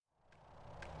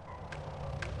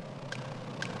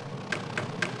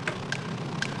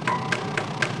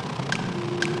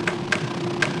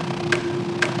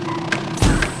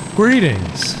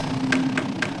Greetings.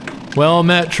 Well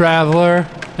met, traveler,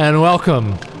 and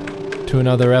welcome to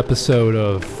another episode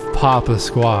of Papa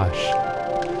Squash.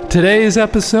 Today's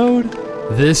episode,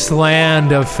 This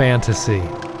Land of Fantasy.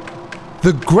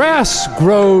 The grass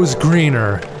grows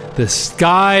greener, the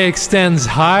sky extends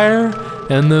higher,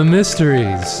 and the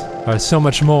mysteries are so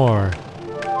much more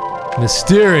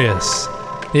mysterious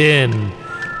in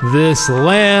this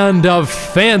land of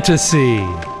fantasy.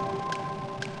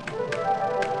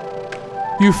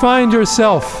 You find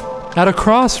yourself at a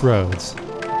crossroads.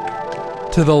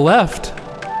 To the left,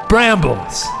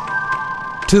 brambles.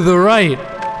 To the right,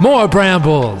 more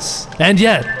brambles. And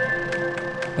yet,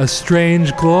 a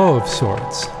strange glow of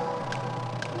sorts.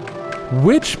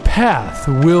 Which path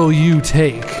will you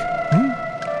take?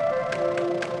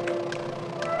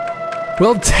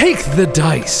 Well, take the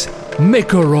dice.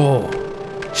 Make a roll.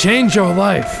 Change your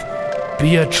life.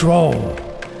 Be a troll.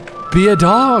 Be a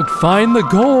dog. Find the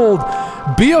gold.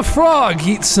 Be a frog,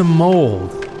 eat some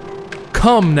mold.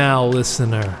 Come now,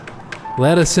 listener,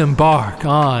 let us embark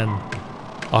on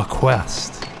a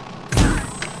quest.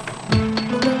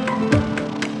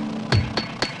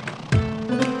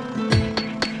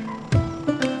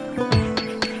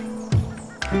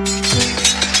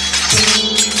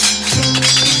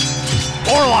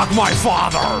 Orlok, my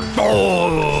father!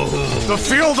 Oh, the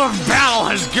field of battle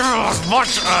has given us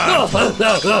much to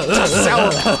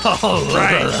celebrate.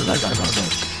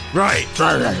 Right.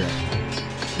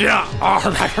 Yeah.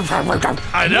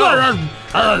 I know.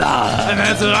 And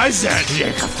that's what I said.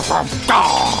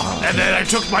 And then I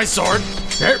took my sword.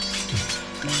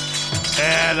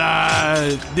 And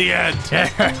the end.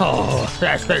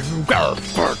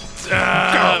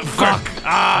 Fuck.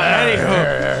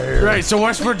 Anywho. Right, so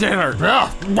what's for dinner?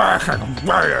 Yeah.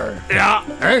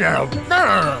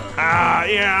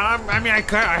 I mean, I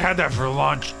had that for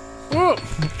lunch.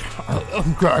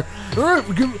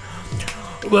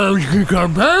 Well, you can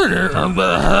compare it.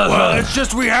 Well, it's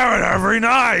just we have it every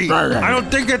night. I don't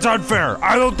think it's unfair.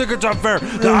 No,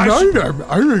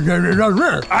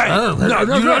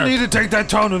 you don't need to take that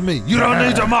tone with me. You don't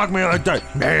need to mock me like that.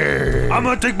 I'm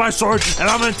gonna take my sword and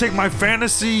I'm gonna take my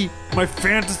fantasy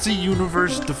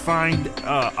universe defined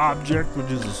object,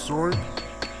 which is a sword.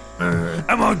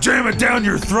 I'm gonna jam it down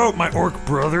your throat, my orc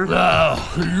brother. I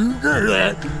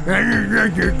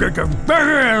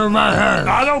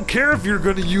don't care if you're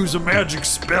gonna use a magic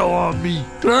spell on me.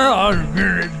 I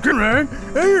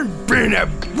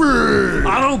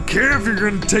don't care if you're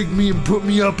gonna take me and put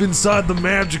me up inside the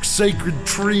magic sacred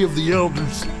tree of the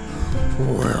elders.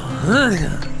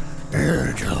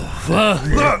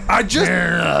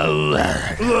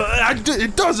 Look,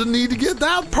 it doesn't need to get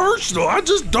that personal. I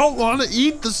just don't want to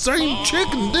eat the same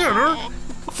chicken dinner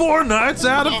 4 nights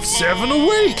out of 7 a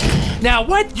week. Now,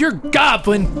 what your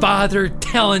goblin father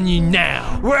telling you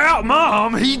now? Well,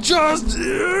 Mom, he just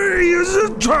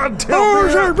trying to tell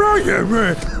me.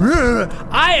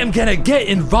 I am gonna get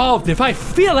involved if I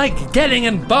feel like getting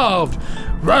involved.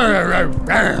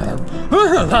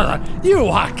 You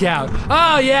walk out.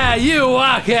 Oh yeah, you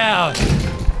walk out.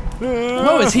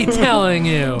 What was he telling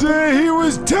you? He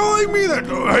was telling me that.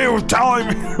 He was telling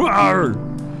me.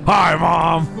 Hi,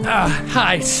 Mom.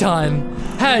 Hi, son.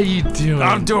 How you doing?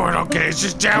 I'm doing okay. It's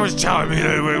just Dad was telling me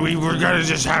that we were gonna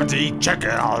just have to eat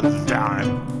chicken all the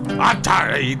time. I'm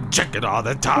tired of eating chicken all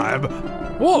the time.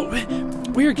 Well,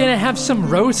 we're gonna have some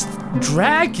roast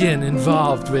dragon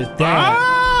involved with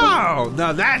that. Oh,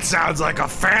 now that sounds like a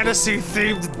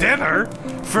fantasy-themed dinner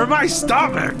for my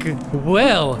stomach.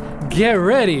 Well, get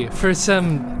ready for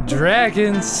some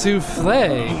dragon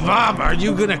souffle. Mom, are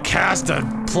you gonna cast a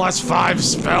 +5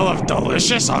 spell of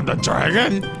delicious on the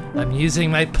dragon? I'm using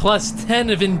my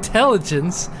 +10 of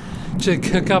intelligence to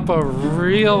cook up a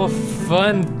real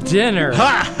fun dinner.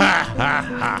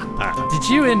 Did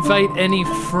you invite any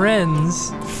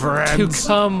friends to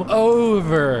come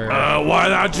over? Why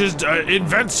not just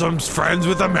invent some friends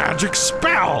with a magic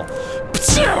spell?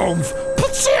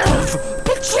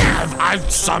 I've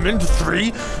summoned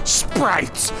 3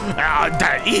 sprites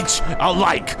that each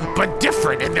alike but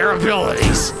different in their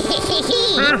abilities.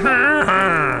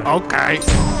 Okay.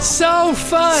 So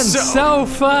fun, so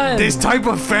fun. This type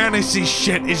of fantasy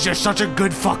shit is just such a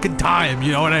good fucking time,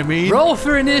 you know what I mean? Roll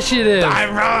for initiative.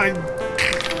 I'm rolling.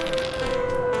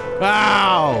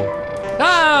 Ow.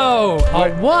 Oh,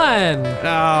 a 1.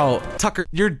 Oh, Tucker,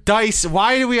 your dice.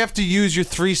 Why do we have to use your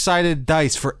 3-sided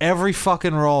dice for every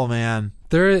fucking roll, man?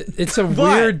 It's a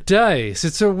weird dice.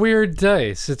 It's a weird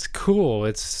dice. It's cool.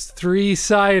 It's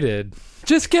 3-sided.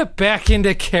 Just get back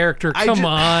into character. Come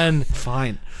on.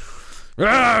 Fine.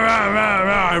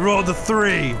 I rolled a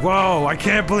 3. Whoa, I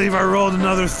can't believe I rolled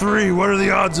another 3. What are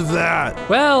the odds of that?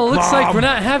 Well, looks like Mom. we're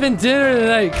not having dinner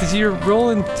tonight because you're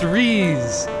rolling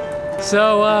 3s.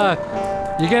 So,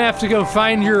 you're gonna have to go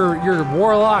find your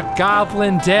warlock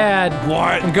goblin dad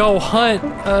What? and go hunt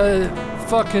a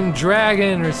fucking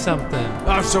dragon or something.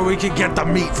 Oh, so we can get the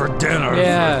meat for dinner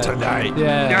Yeah. for tonight.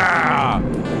 Yeah.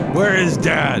 Where is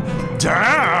Dad?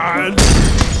 Dad!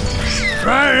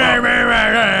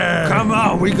 Come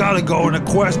on, we gotta go on a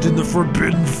quest in the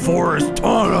Forbidden Forest.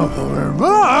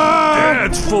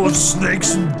 Dad's full of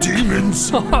snakes and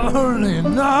demons. Holy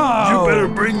no! You better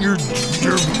bring your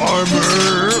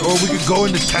armor, or we could go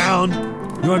into town.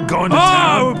 You wanna go into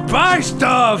town? buy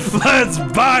stuff! Let's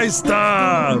buy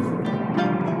stuff!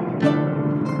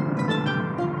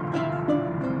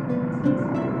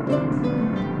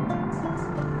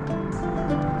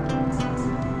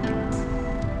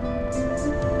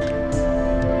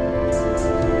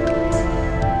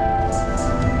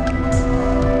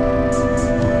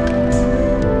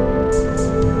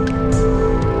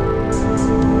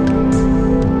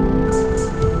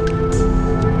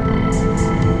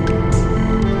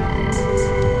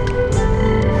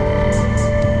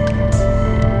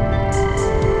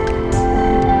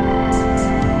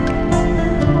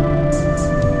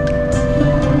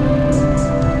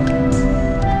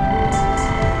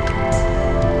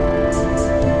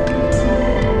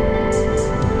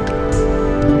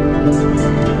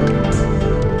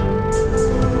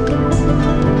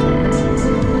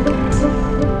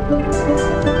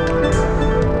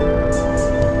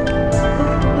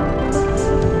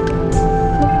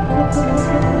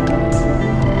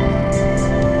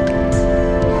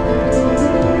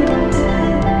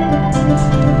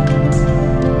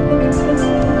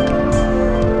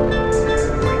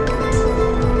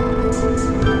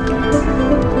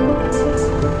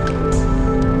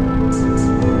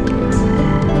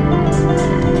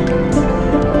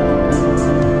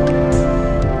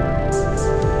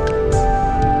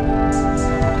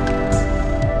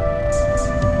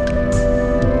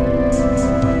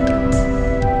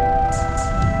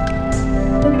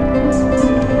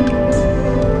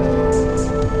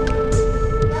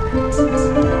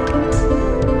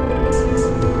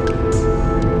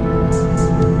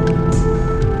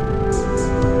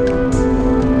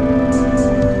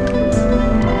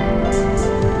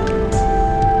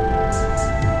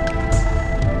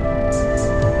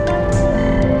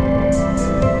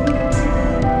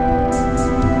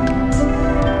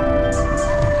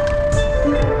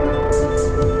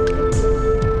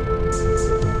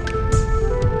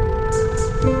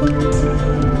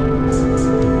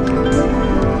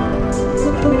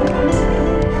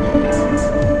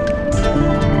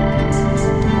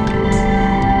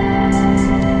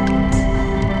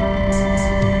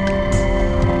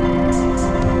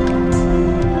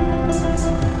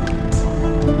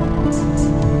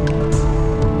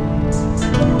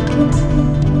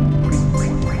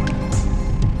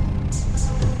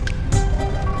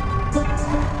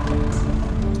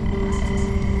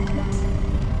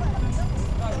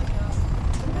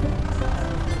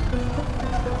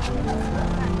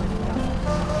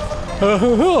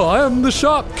 I am the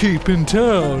shopkeep in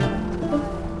town.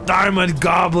 I'm a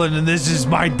goblin, and this is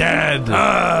my dad,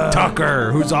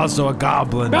 Tucker, who's also a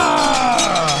goblin.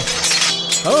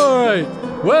 Alright,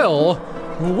 well,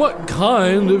 what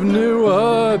kind of new,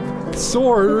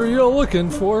 sword are you looking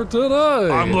for today?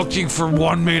 I'm looking for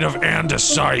one made of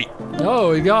andesite.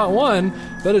 Oh, we got one,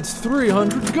 but it's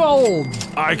 300 gold.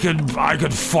 I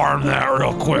could farm that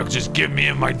real quick. Just give me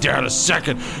and my dad a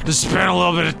second to spend a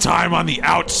little bit of time on the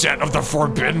outset of the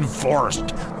Forbidden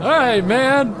Forest. Alright,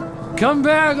 man, come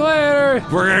back later.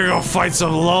 We're gonna go fight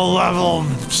some low-level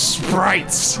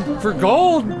sprites For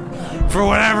gold? for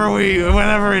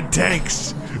whatever it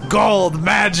takes. Gold,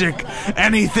 magic,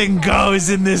 anything goes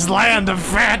in this land of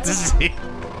fantasy.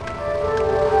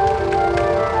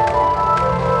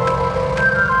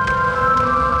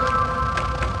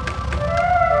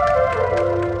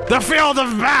 The field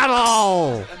of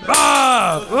battle!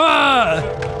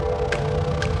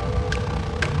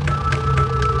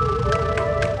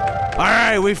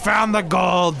 Alright, we found the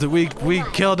gold. We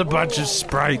killed a bunch of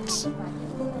sprites.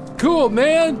 Cool,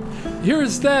 man.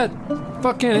 Here's that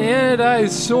fucking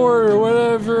anodized sword or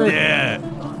whatever. Yeah.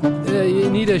 You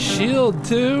need a shield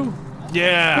too?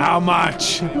 Yeah, how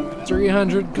much?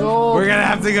 300 gold. We're gonna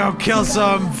have to go kill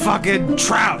some fucking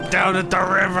trout down at the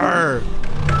river.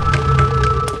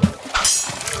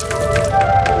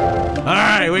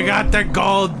 Alright, we got the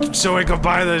gold so we can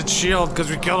buy the shield because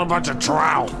we killed a bunch of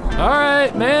trout.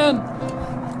 Alright, man.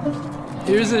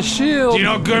 Here's a shield. Do you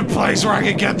know a good place where I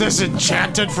can get this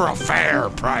enchanted for a fair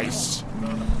price?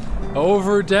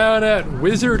 Over down at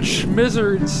Wizard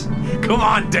Schmizzards. Come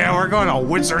on, Dan, we're going to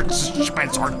Wizard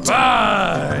Schmizzards.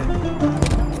 Bye.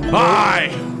 Bye.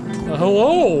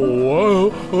 Hello.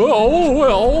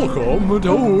 Welcome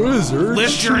to Wizard.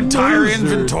 List your entire Schmizzards.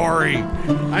 inventory.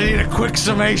 I need a quick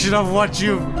summation of what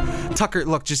you... Tucker,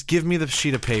 look, just give me the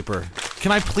sheet of paper.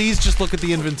 Can I please just look at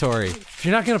the inventory? If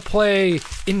you're not gonna play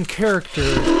in character,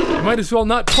 you might as well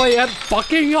not play at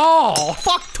fucking all.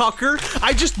 Fuck, Tucker.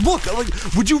 I just look.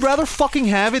 Like, would you rather fucking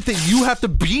have it that you have to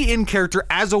be in character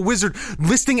as a wizard,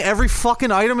 listing every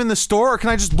fucking item in the store, or can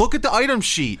I just look at the item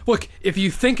sheet? Look, if you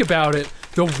think about it,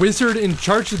 the wizard in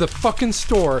charge of the fucking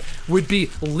store would be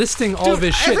listing all of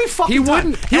his shit. Every fucking He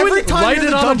wouldn't time write you're it the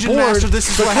on a dungeon board master, this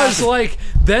is what because, happens. like,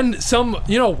 then some,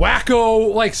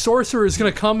 wacko, like, sorcerer is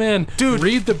gonna come in,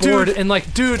 read the board, and,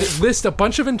 like, list a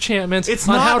bunch of enchantments It's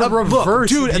on not how to reverse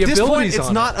dude, the at this point, abilities it's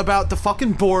on not it. about the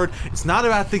fucking board. It's not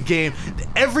about the game.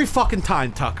 Every fucking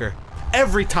time, Tucker.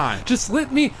 Every time. Just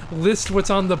let me list what's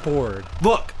on the board.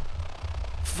 Look.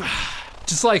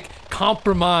 Just, like,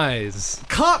 compromise.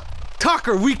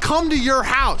 Tucker, we come to your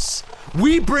house.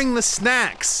 We bring the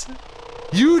snacks.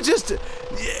 You just...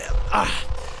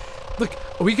 Look,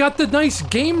 we got the nice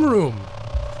game room.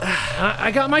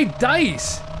 I got my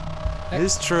dice. It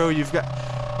is true, you've got...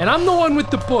 And I'm the one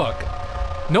with the book.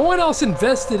 No one else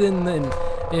invested in the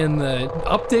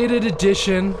updated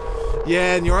edition.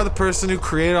 Yeah, and you're the person who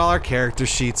created all our character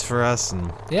sheets for us,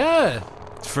 and Yeah.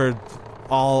 for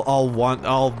all one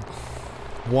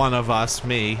of us,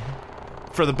 me.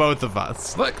 For the both of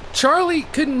us. Look, Charlie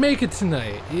couldn't make it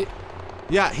tonight.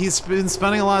 Yeah, he's been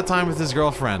spending a lot of time with his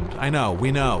girlfriend. I know,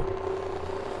 we know.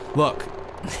 Look,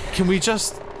 can we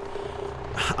just...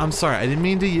 I'm sorry, I didn't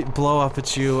mean to blow up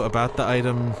at you about the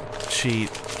item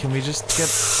sheet. Can we just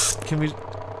get... Can we...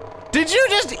 Did you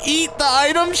just eat the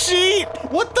item sheet?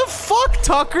 What the fuck,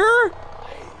 Tucker?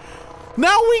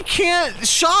 Now we can't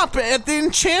shop at the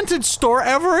Enchanted store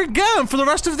ever again for the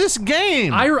rest of this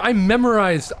game. I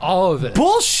memorized all of it.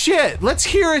 Bullshit! Let's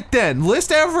hear it then.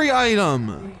 List every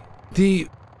item. There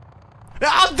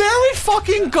we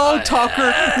fucking go,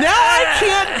 Tucker. Now I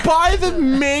can't buy the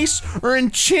mace or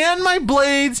enchant my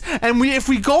blades, and if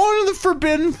we go into the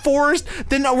Forbidden Forest,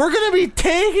 then we're gonna be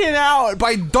taken out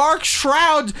by dark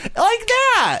shrouds like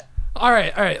that. All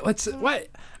right. Let's. What?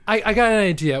 I got an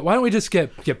idea. Why don't we just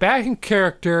get back in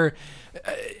character?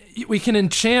 We can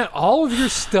enchant all of your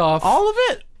stuff. All of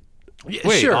it?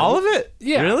 Wait, sure. all of it?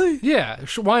 Yeah. Really? Yeah.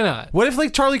 Why not? What if,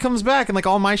 like, Charlie comes back and, like,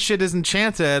 all my shit is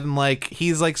enchanted and, like,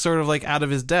 he's, like, sort of, like, out of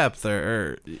his depth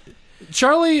or...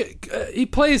 Charlie, he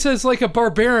plays as like a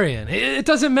barbarian. It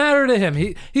doesn't matter to him.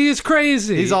 He is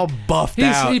crazy. He's all buffed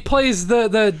out. He plays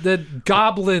the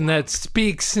goblin that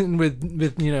speaks with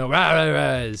rah, rah,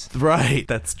 rahs. Right,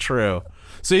 that's true.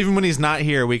 So even when he's not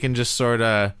here, we can just sort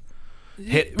of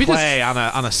hit play on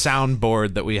a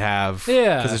soundboard that we have.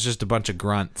 Yeah, because it's just a bunch of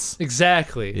grunts.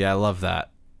 Exactly. Yeah, I love that.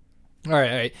 All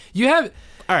right. You have.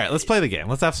 All right, let's play the game.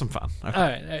 Let's have some fun. Okay. All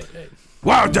right.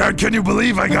 Wow, Dad, can you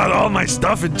believe I got all my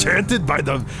stuff enchanted by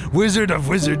the Wizard of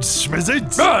Wizards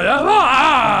Schmizzards?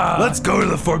 Let's go to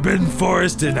the Forbidden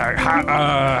Forest and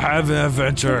have an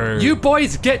adventure. You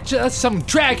boys get us some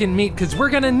dragon meat because we're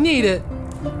gonna need it.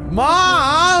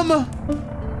 Mom!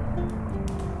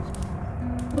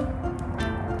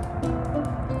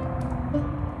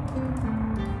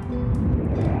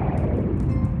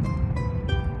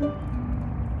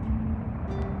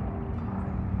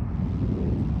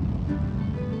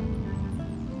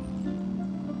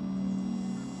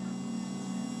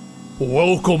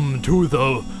 Welcome to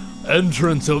the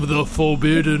entrance of the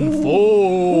Forbidden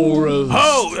Forest.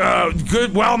 Oh,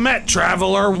 good, well met,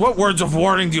 traveler. What words of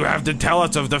warning do you have to tell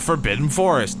us of the Forbidden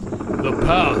Forest? The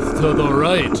path to the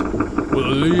right will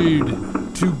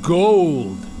lead to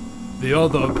gold. The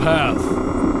other path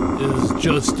is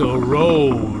just a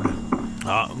road.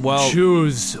 Well,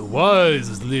 Choose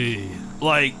wisely.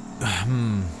 like,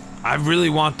 I really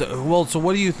want the... Well, so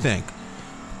what do you think?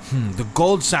 The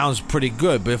gold sounds pretty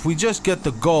good, but if we just get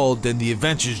the gold, then the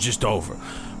adventure's just over.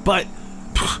 But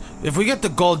if we get the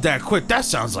gold that quick, that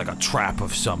sounds like a trap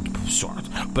of some sort.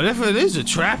 But if it is a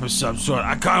trap of some sort,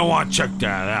 I kind of want to check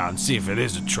that out and see if it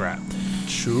is a trap.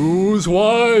 Choose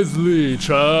wisely,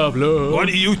 traveler. What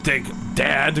do you think,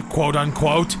 Dad, quote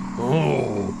unquote?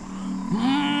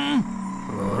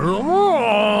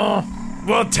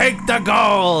 We'll take the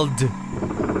gold.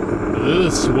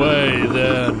 This way,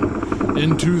 then.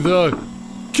 Into the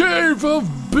Cave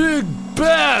of Big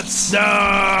Bats!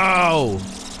 No!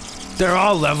 They're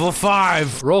all level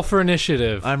 5. Roll for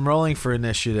initiative. I'm rolling for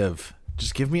initiative.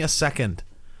 Just give me a second.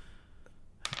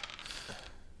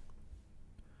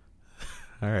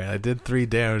 All right, I did 3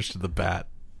 damage to the bat.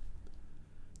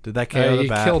 Did that KO the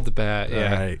bat? You killed the bat.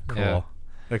 Yeah. All right, cool. Yeah.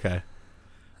 Okay.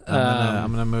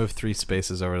 I'm gonna move 3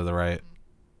 spaces over to the right.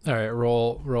 All right,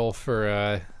 roll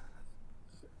for.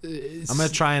 I'm gonna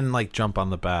try and like jump on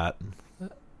the bat.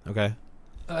 Okay.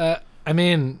 I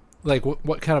mean, like,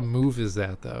 what kind of move is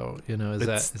that though? You know,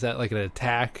 is that like an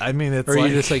attack? I mean, it's or are like,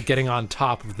 you just like getting on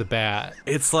top of the bat?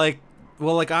 It's like,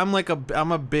 well, like I'm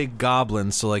a big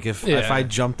goblin, so like if I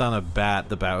jumped on a bat,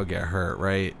 the bat would get hurt,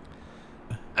 right?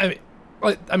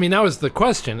 I mean, that was the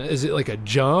question. Is it like a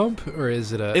jump or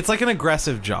is it a? It's like an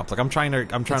aggressive jump. Like I'm trying to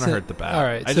hurt the bat. All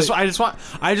right. I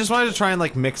just wanted to try and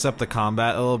like mix up the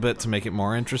combat a little bit to make it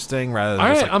more interesting rather than all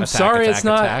just right, like I'm attack, sorry, attack, it's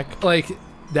not attack. like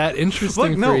that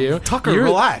interesting Look, for you. Tucker,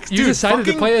 relax. You Dude, decided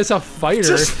to play as a fighter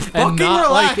Just and fucking not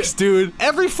relax, dude.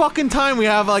 Every fucking time we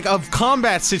have like a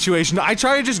combat situation, I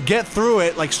try to just get through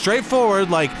it like straightforward,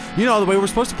 like, you know, the way we're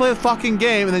supposed to play the fucking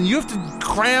game, and then you have to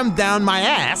cram down my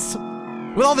ass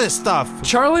with all this stuff.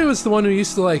 Charlie was the one who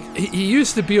used to like. He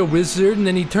used to be a wizard, and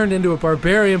then he turned into a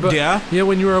barbarian. But yeah, you know,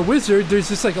 when you're a wizard, there's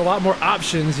just like a lot more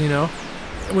options. You know,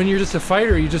 when you're just a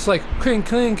fighter, you just like clink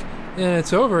clink, and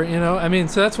it's over. You know, I mean,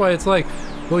 so that's why it's like,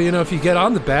 well, you know, if you get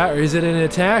on the bat, or is it an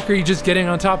attack, or are you just getting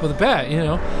on top of the bat? You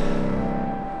know,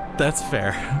 that's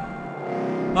fair.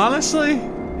 Honestly,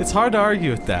 it's hard to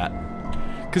argue with that,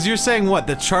 because you're saying what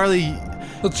that Charlie.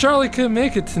 Well, Charlie couldn't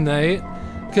make it tonight.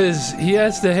 Because he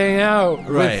has to hang out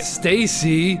with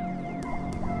Stacy.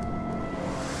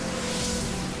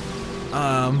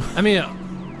 I mean,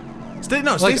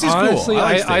 Stacy's honestly, cool.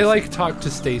 I like talked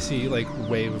to Stacy like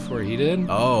way before he did.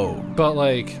 Oh, but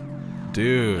like,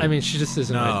 dude, I mean, she just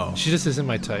isn't. She just isn't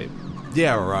my type.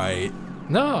 Yeah, right.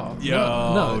 No,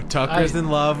 no. Tucker's in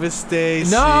love with Stacy.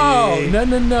 No.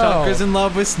 Tucker's in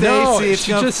love with Stacy. No, it's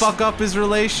gonna fuck up his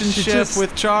relationship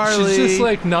with Charlie. She's just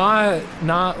like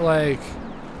not like.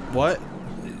 What?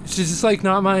 She's just like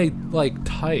not my like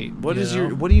type. What is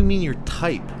your? What do you mean your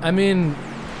type? I mean,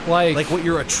 like what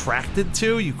you're attracted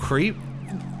to? You creep?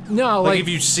 No, like if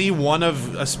you see one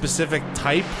of a specific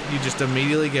type, you just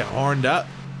immediately get horned up.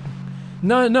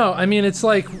 No. I mean, it's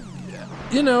like,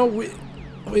 you know, we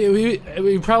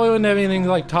probably wouldn't have anything to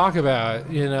like talk about,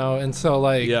 you know, and so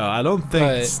like. Yeah, I don't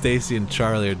think Stacy and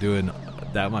Charlie are doing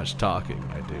that much talking,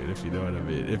 my dude. If you know what I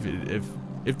mean.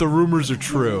 If the rumors are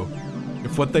true.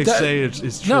 If what they say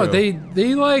is true. No, they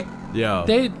like. Yeah.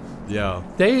 They Yeah.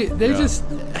 just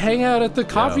hang out at the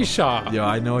coffee shop. Yo,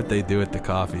 I know what they do at the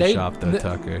coffee shop, though,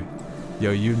 Tucker.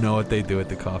 Yo, you know what they do at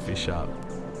the coffee shop.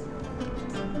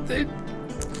 They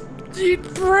eat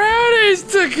brownies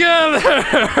together.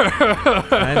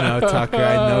 I know, Tucker.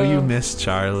 I know you miss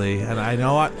Charlie, and I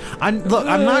know I'm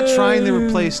not trying to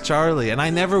replace Charlie, and I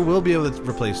never will be able to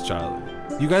replace Charlie.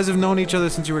 You guys have known each other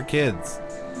since you were kids.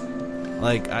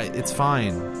 Like, it's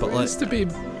fine, but we used to be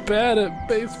bad at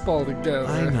baseball together.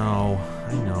 I know.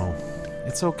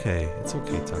 It's okay. It's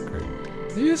okay, Tucker.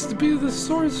 You used to be the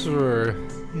sorcerer.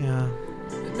 Yeah.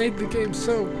 It made the game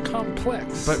so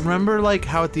complex. But remember, like,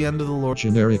 how at the end of the Lord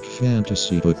generic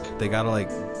fantasy book, they gotta like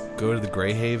go to the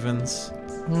Grey Havens.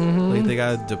 Mm-hmm. Like they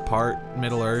gotta depart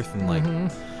Middle Earth, and like,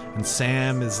 and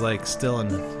Sam is like still in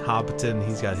Hobbiton.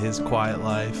 He's got his quiet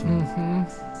life. And,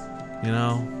 you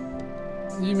know.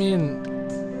 You mean,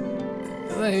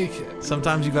 like...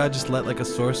 Sometimes you gotta just let, like, a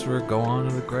sorcerer go on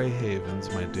to the Grey Havens,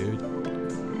 my dude.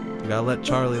 You gotta let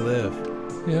Charlie live.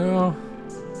 You know,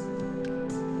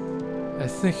 I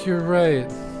think you're right.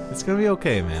 It's gonna be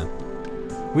okay, man.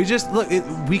 We just, look,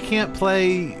 we can't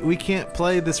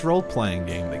play this role-playing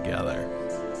game together.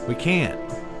 We can't.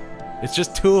 It's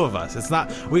just 2 of us. It's not,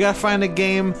 we gotta find a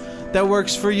game that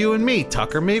works for you and me,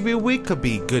 Tucker. Maybe we could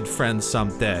be good friends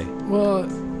someday.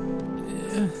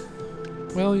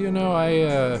 Well, you know,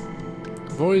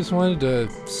 I've always wanted to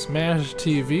smash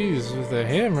TVs with a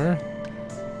hammer.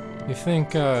 You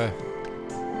think,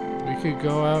 we could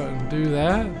go out and do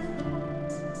that?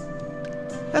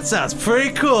 That sounds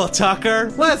pretty cool,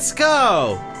 Tucker. Let's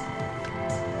go!